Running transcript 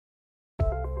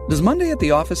Does Monday at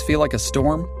the office feel like a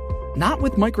storm? Not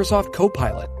with Microsoft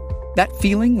Copilot. That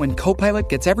feeling when Copilot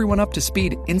gets everyone up to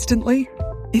speed instantly?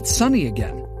 It's sunny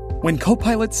again. When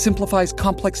Copilot simplifies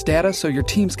complex data so your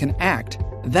teams can act,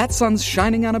 that sun's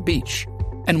shining on a beach.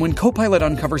 And when Copilot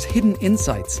uncovers hidden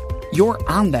insights, you're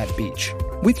on that beach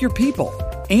with your people,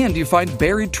 and you find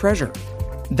buried treasure.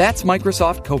 That's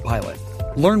Microsoft Copilot.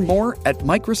 Learn more at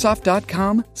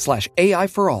Microsoft.com/AI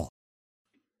for all.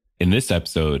 In this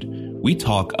episode, we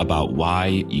talk about why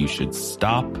you should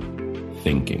stop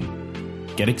thinking.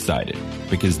 Get excited,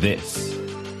 because this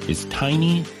is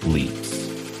Tiny Leaps,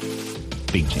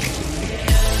 Big Changes.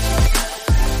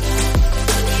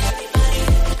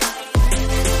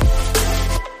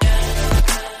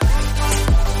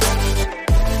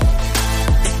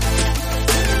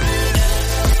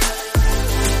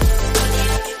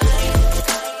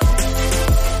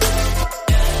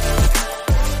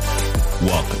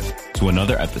 To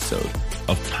another episode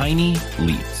of Tiny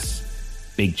Leaps,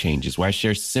 Big Changes, where I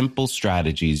share simple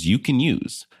strategies you can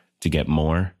use to get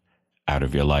more out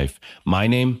of your life. My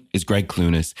name is Greg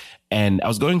Clunis, and I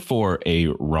was going for a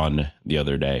run the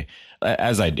other day,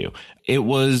 as I do. It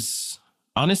was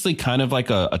honestly kind of like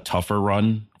a tougher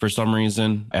run for some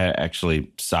reason.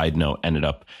 Actually, side note, ended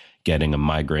up getting a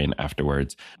migraine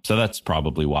afterwards. So that's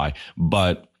probably why.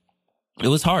 But it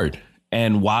was hard.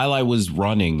 And while I was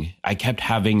running, I kept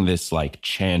having this like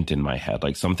chant in my head,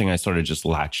 like something I sort of just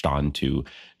latched onto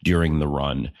during the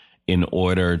run in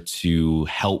order to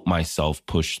help myself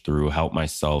push through, help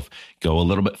myself go a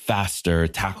little bit faster,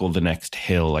 tackle the next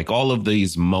hill, like all of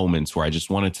these moments where I just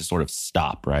wanted to sort of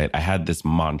stop, right? I had this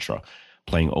mantra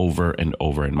playing over and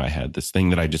over in my head, this thing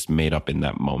that I just made up in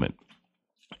that moment.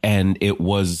 And it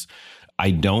was,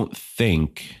 I don't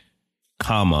think,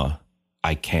 comma,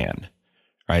 I can.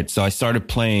 Right. So I started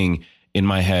playing in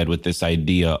my head with this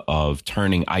idea of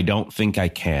turning I don't think I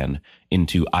can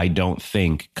into I don't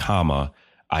think, comma,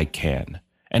 I can.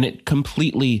 And it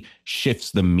completely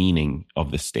shifts the meaning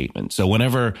of the statement. So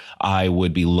whenever I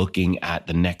would be looking at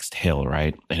the next hill,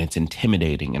 right, and it's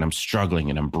intimidating and I'm struggling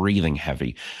and I'm breathing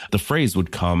heavy, the phrase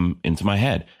would come into my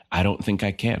head. I don't think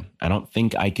I can. I don't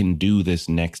think I can do this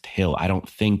next hill. I don't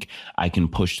think I can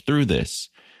push through this.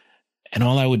 And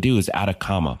all I would do is add a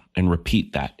comma and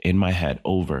repeat that in my head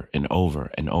over and over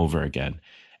and over again.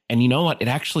 And you know what? It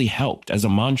actually helped as a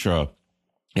mantra.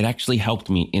 It actually helped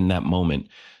me in that moment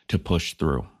to push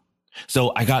through.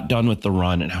 So I got done with the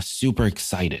run and I was super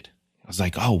excited. I was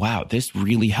like, oh, wow, this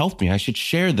really helped me. I should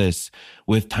share this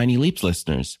with Tiny Leaps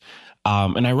listeners.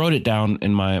 And I wrote it down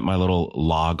in my little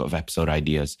log of episode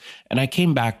ideas. And I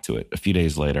came back to it a few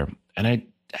days later. And I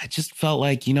just felt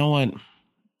like, you know what?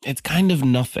 It's kind of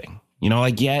nothing. You know,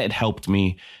 like, yeah, it helped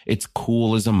me. It's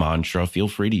cool as a mantra. Feel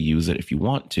free to use it if you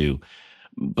want to.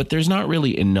 But there's not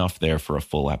really enough there for a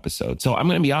full episode. So I'm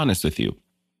going to be honest with you.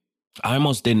 I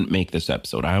almost didn't make this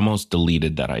episode. I almost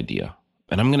deleted that idea.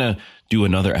 And I'm going to do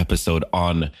another episode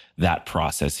on that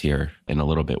process here in a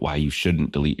little bit, why you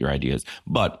shouldn't delete your ideas.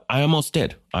 But I almost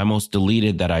did. I almost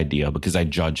deleted that idea because I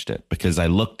judged it, because I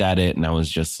looked at it and I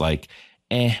was just like,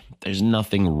 there's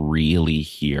nothing really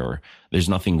here. There's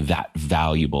nothing that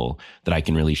valuable that I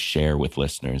can really share with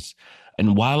listeners.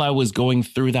 And while I was going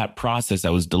through that process, I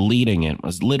was deleting it. I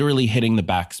was literally hitting the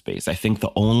backspace. I think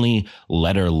the only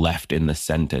letter left in the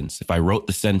sentence, if I wrote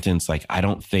the sentence like, I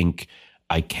don't think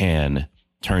I can,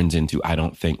 turns into I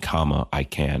don't think, comma, I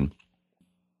can.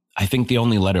 I think the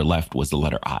only letter left was the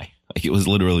letter I. Like it was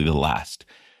literally the last.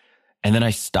 And then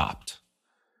I stopped.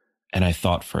 And I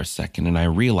thought for a second and I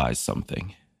realized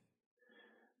something.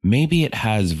 Maybe it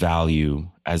has value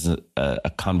as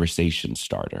a conversation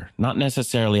starter, not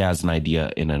necessarily as an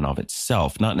idea in and of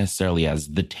itself, not necessarily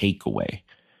as the takeaway,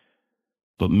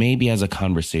 but maybe as a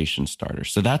conversation starter.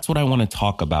 So that's what I want to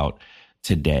talk about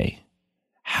today.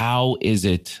 How is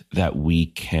it that we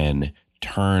can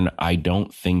turn I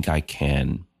don't think I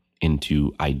can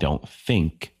into I don't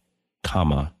think,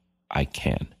 comma, I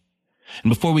can? And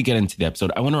before we get into the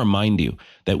episode, I want to remind you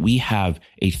that we have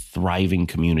a thriving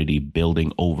community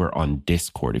building over on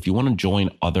Discord. If you want to join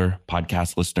other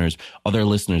podcast listeners, other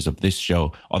listeners of this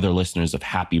show, other listeners of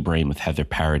Happy Brain with Heather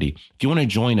Parody, if you want to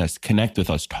join us, connect with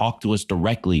us, talk to us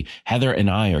directly, Heather and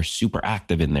I are super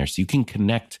active in there, so you can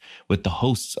connect with the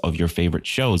hosts of your favorite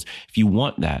shows. If you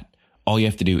want that, all you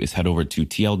have to do is head over to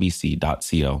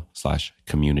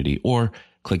tlbc.co/community or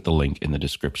click the link in the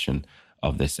description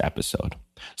of this episode.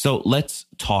 So let's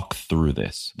talk through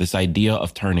this idea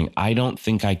of turning I don't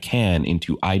think I can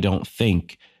into I don't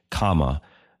think, comma,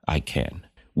 I can.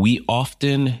 We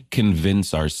often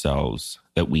convince ourselves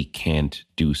that we can't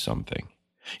do something.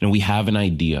 We have an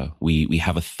idea, we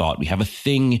have a thought, we have a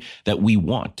thing that we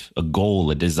want, a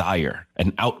goal, a desire,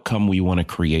 an outcome we want to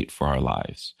create for our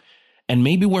lives. And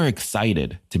maybe we're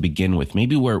excited to begin with.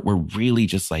 Maybe we're really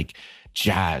just like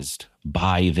jazzed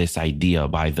by this idea,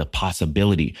 by the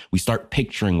possibility. We start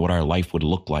picturing what our life would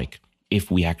look like if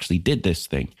we actually did this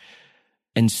thing.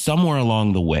 And somewhere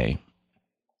along the way,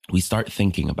 we start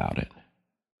thinking about it.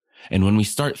 And when we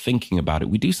start thinking about it,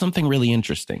 we do something really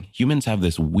interesting. Humans have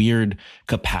this weird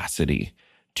capacity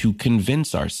to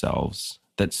convince ourselves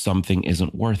that something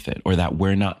isn't worth it, or that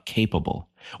we're not capable,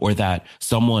 or that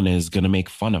someone is going to make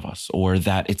fun of us, or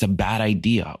that it's a bad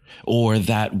idea, or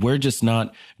that we're just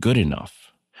not good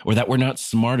enough, or that we're not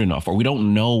smart enough, or we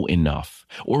don't know enough,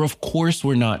 or of course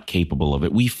we're not capable of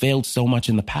it. We failed so much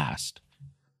in the past.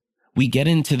 We get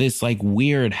into this like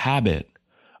weird habit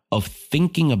of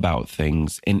thinking about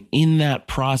things, and in that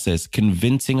process,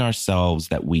 convincing ourselves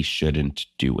that we shouldn't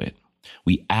do it.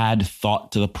 We add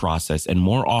thought to the process, and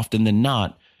more often than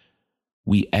not,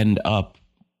 we end up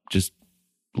just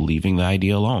leaving the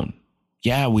idea alone.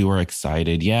 Yeah, we were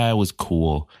excited. Yeah, it was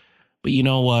cool. But you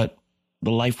know what?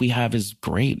 The life we have is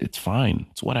great. It's fine.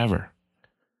 It's whatever.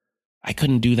 I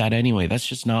couldn't do that anyway. That's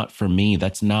just not for me.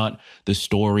 That's not the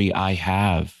story I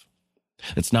have.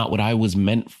 That's not what I was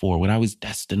meant for, what I was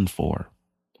destined for.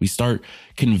 We start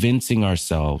convincing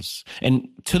ourselves, and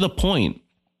to the point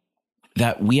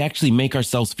that we actually make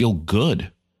ourselves feel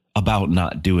good about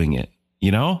not doing it.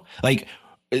 Like,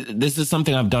 this is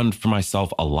something I've done for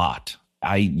myself a lot.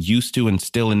 I used to, and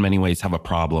still in many ways, have a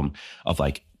problem of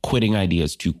like quitting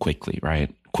ideas too quickly,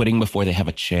 right? Quitting before they have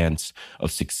a chance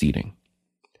of succeeding.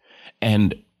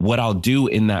 And what I'll do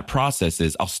in that process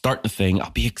is I'll start the thing,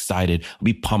 I'll be excited, I'll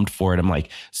be pumped for it. I'm like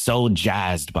so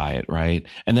jazzed by it, right?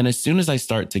 And then as soon as I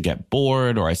start to get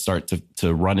bored, or I start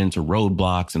to run into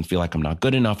roadblocks and feel like I'm not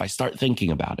good enough, I start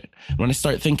thinking about it. When I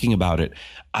start thinking about it,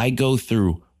 I go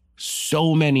through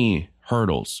so many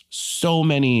hurdles, so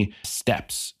many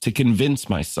steps to convince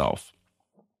myself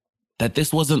that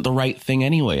this wasn't the right thing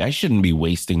anyway. I shouldn't be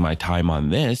wasting my time on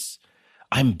this.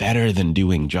 I'm better than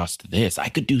doing just this. I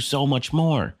could do so much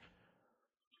more.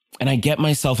 And I get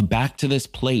myself back to this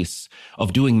place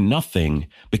of doing nothing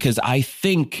because I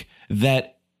think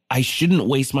that I shouldn't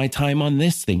waste my time on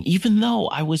this thing, even though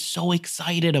I was so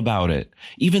excited about it,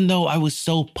 even though I was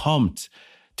so pumped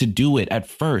to do it at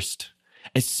first.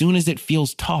 As soon as it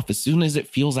feels tough, as soon as it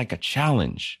feels like a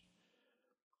challenge,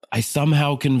 I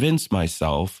somehow convince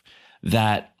myself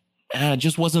that it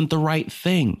just wasn't the right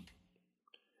thing.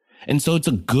 And so it's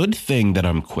a good thing that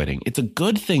I'm quitting. It's a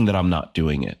good thing that I'm not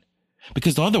doing it,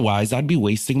 because otherwise I'd be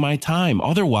wasting my time.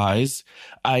 Otherwise,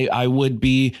 I would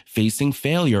be facing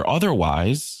failure.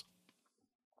 Otherwise,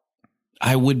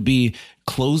 I would be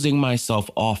closing myself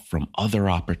off from other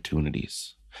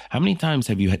opportunities. How many times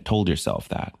have you told yourself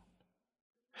that?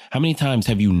 How many times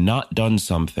have you not done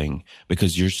something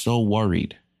because you're so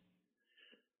worried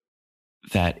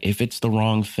that if it's the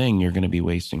wrong thing, you're going to be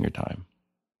wasting your time?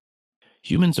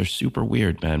 Humans are super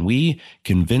weird, man. We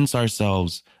convince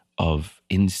ourselves of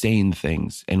insane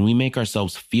things, and we make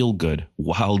ourselves feel good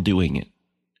while doing it.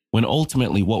 When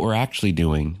ultimately what we're actually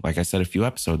doing, like I said a few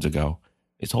episodes ago,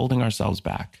 is holding ourselves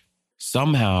back.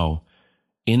 Somehow,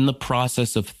 in the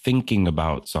process of thinking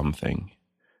about something,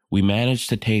 we manage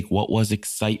to take what was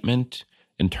excitement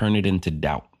and turn it into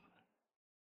doubt.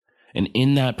 And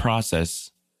in that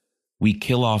process, we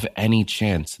kill off any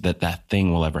chance that that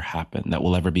thing will ever happen, that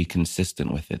we'll ever be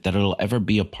consistent with it, that it'll ever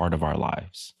be a part of our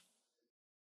lives.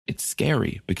 It's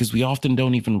scary because we often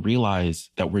don't even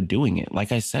realize that we're doing it.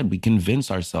 Like I said, we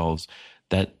convince ourselves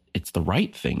that it's the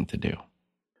right thing to do.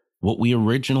 What we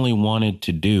originally wanted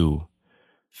to do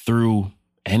through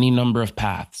any number of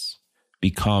paths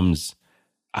becomes,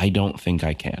 I don't think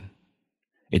I can.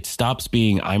 It stops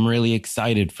being, I'm really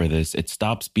excited for this. It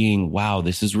stops being, wow,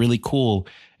 this is really cool,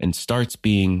 and starts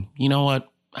being, you know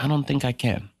what? I don't think I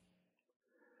can.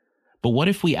 But what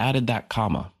if we added that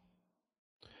comma?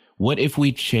 What if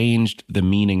we changed the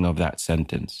meaning of that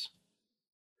sentence?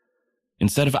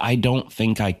 Instead of I don't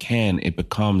think I can, it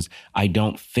becomes I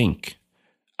don't think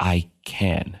I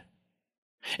can.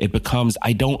 It becomes,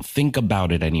 I don't think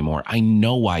about it anymore. I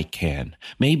know I can.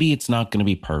 Maybe it's not going to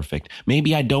be perfect.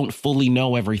 Maybe I don't fully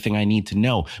know everything I need to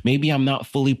know. Maybe I'm not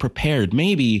fully prepared.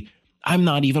 Maybe I'm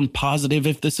not even positive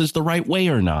if this is the right way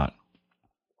or not.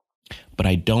 But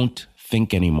I don't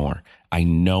think anymore. I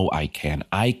know I can.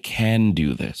 I can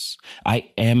do this.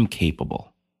 I am capable.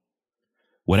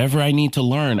 Whatever I need to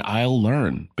learn, I'll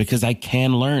learn because I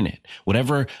can learn it.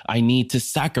 Whatever I need to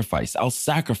sacrifice, I'll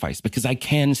sacrifice because I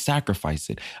can sacrifice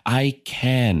it. I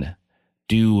can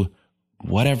do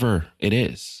whatever it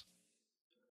is.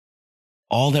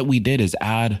 All that we did is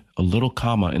add a little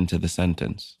comma into the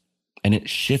sentence, and it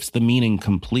shifts the meaning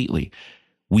completely.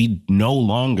 We no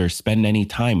longer spend any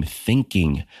time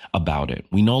thinking about it.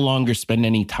 We no longer spend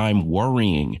any time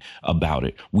worrying about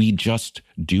it. We just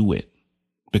do it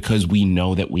because we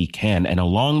know that we can. And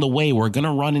along the way, we're going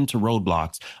to run into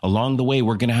roadblocks. Along the way,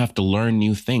 we're going to have to learn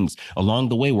new things. Along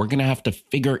the way, we're going to have to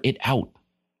figure it out.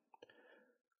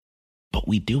 But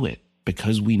we do it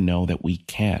because we know that we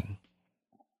can.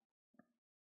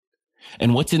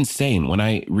 And what's insane when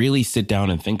I really sit down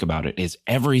and think about it is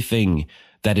everything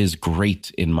that is great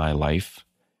in my life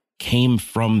came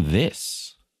from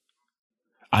this.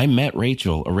 I met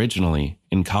Rachel originally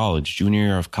in college, junior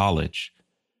year of college.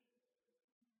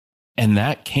 And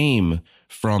that came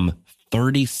from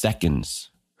 30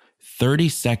 seconds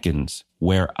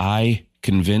where I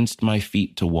convinced my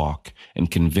feet to walk and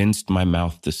convinced my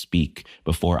mouth to speak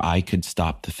before I could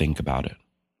stop to think about it.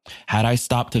 Had I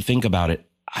stopped to think about it,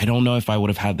 I don't know if I would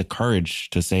have had the courage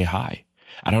to say hi.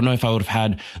 I don't know if I would have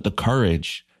had the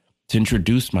courage to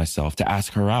introduce myself, to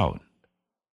ask her out.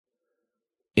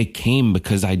 It came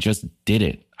because I just did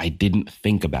it. I didn't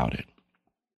think about it.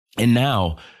 And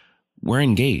now we're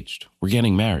engaged. We're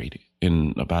getting married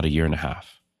in about 1.5 years.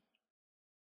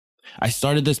 I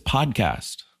started this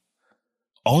podcast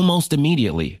almost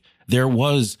immediately. There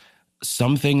was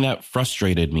something that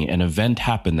frustrated me. An event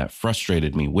happened that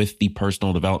frustrated me with the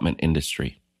personal development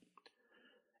industry.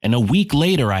 And a week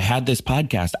later, I had this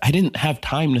podcast. I didn't have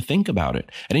time to think about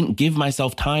it. I didn't give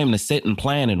myself time to sit and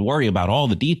plan and worry about all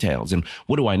the details. And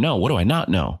what do I know? What do I not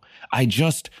know? I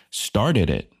just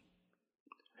started it.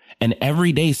 And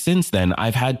every day since then,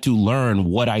 I've had to learn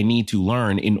what I need to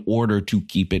learn in order to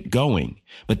keep it going.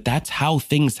 But that's how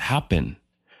things happen.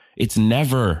 It's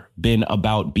never been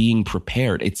about being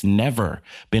prepared. It's never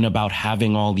been about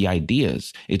having all the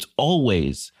ideas. It's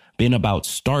always been about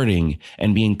starting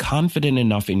and being confident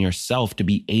enough in yourself to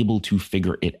be able to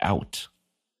figure it out.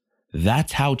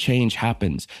 That's how change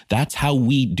happens. That's how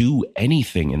we do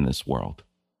anything in this world.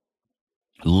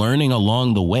 Learning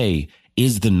along the way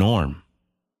is the norm.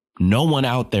 No one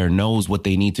out there knows what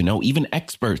they need to know. Even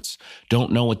experts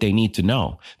don't know what they need to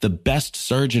know. The best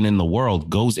surgeon in the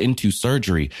world goes into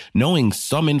surgery knowing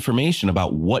some information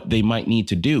about what they might need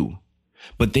to do.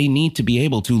 But they need to be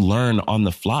able to learn on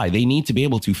the fly. They need to be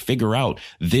able to figure out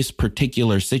this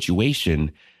particular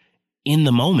situation in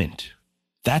the moment.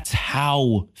 That's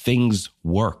how things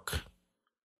work.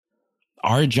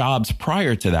 Our jobs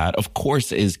prior to that, of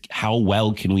course, is how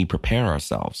well can we prepare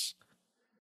ourselves?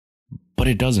 But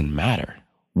it doesn't matter.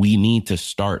 We need to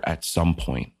start at some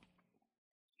point.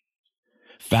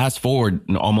 Fast forward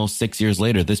almost 6 years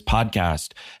later, this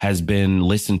podcast has been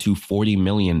listened to 40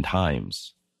 million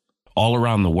times. All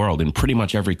around the world, in pretty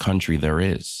much every country there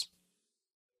is.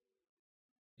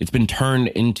 It's been turned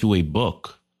into a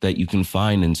book that you can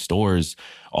find in stores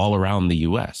all around the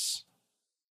US.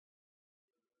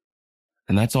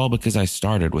 And that's all because I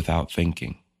started without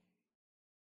thinking.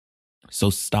 So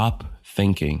stop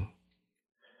thinking.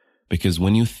 Because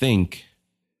when you think,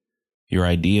 your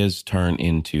ideas turn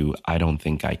into, I don't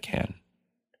think I can.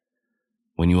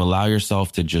 When you allow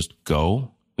yourself to just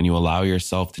go, when you allow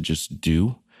yourself to just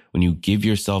do, when you give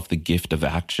yourself the gift of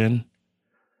action,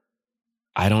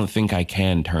 I don't think I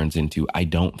can turns into I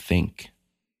don't think,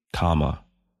 comma,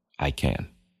 I can.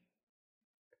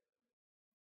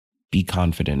 Be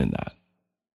confident in that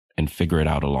and figure it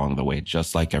out along the way,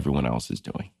 just like everyone else is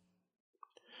doing.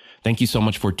 Thank you so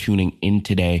much for tuning in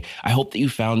today. I hope that you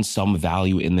found some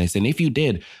value in this. And if you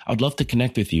did, I'd love to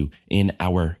connect with you in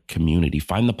our community.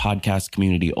 Find the podcast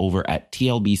community over at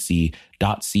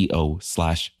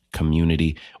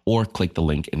tlbc.co/community or click the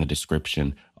link in the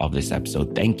description of this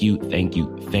episode. Thank you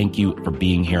for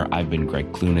being here. I've been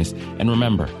Greg Clunis. And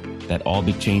remember that all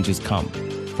big changes come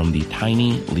from the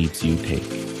tiny leaps you take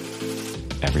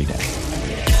every day.